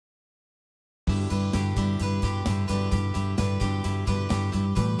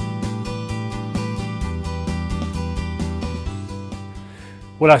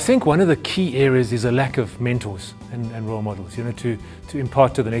Well, I think one of the key areas is a lack of mentors and role models, to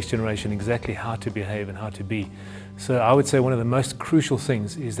impart to the next generation exactly how to behave and how to be. So I would say one of the most crucial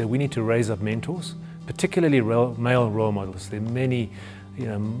things is that we need to raise up mentors, particularly male role models. There are many,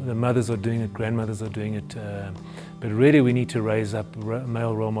 the mothers are doing it, grandmothers are doing it, but really we need to raise up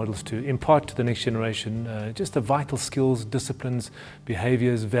male role models to impart to the next generation just the vital skills, disciplines,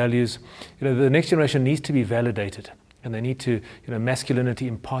 behaviors, values. The next generation needs to be validated. And they need to, masculinity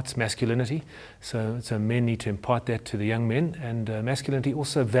imparts masculinity. So men need to impart that to the young men, and masculinity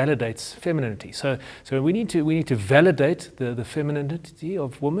also validates femininity. So we need to validate the femininity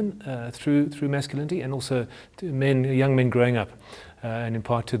of women through masculinity, and also to young men growing up, and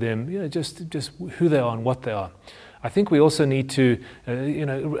impart to them, just who they are and what they are. I think we also need to,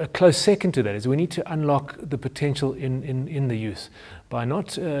 a close second to that is we need to unlock the potential in the youth by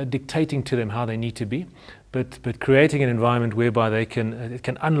not dictating to them how they need to be, but creating an environment whereby it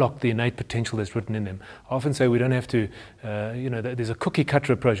can unlock the innate potential that's written in them. I often say we don't have to, there's a cookie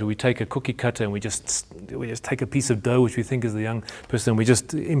cutter approach where we take a cookie cutter and we just take a piece of dough which we think is the young person, and we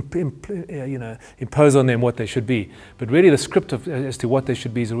just impose on them what they should be. But really the script as to what they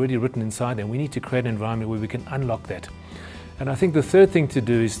should be is already written inside them. We need to create an environment where we can unlock that. And I think the third thing to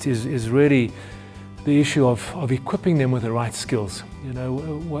do is really the issue of equipping them with the right skills.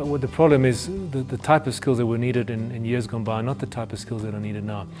 What the problem is, the type of skills that were needed in years gone by are not the type of skills that are needed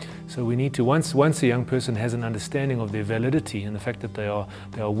now. So we need to, once a young person has an understanding of their validity and the fact that they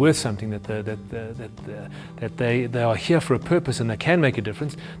are worth something, that they are here for a purpose and they can make a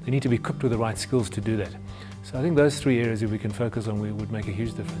difference, they need to be equipped with the right skills to do that. So I think those three areas, if we can focus on, we would make a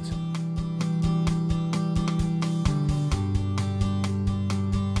huge difference.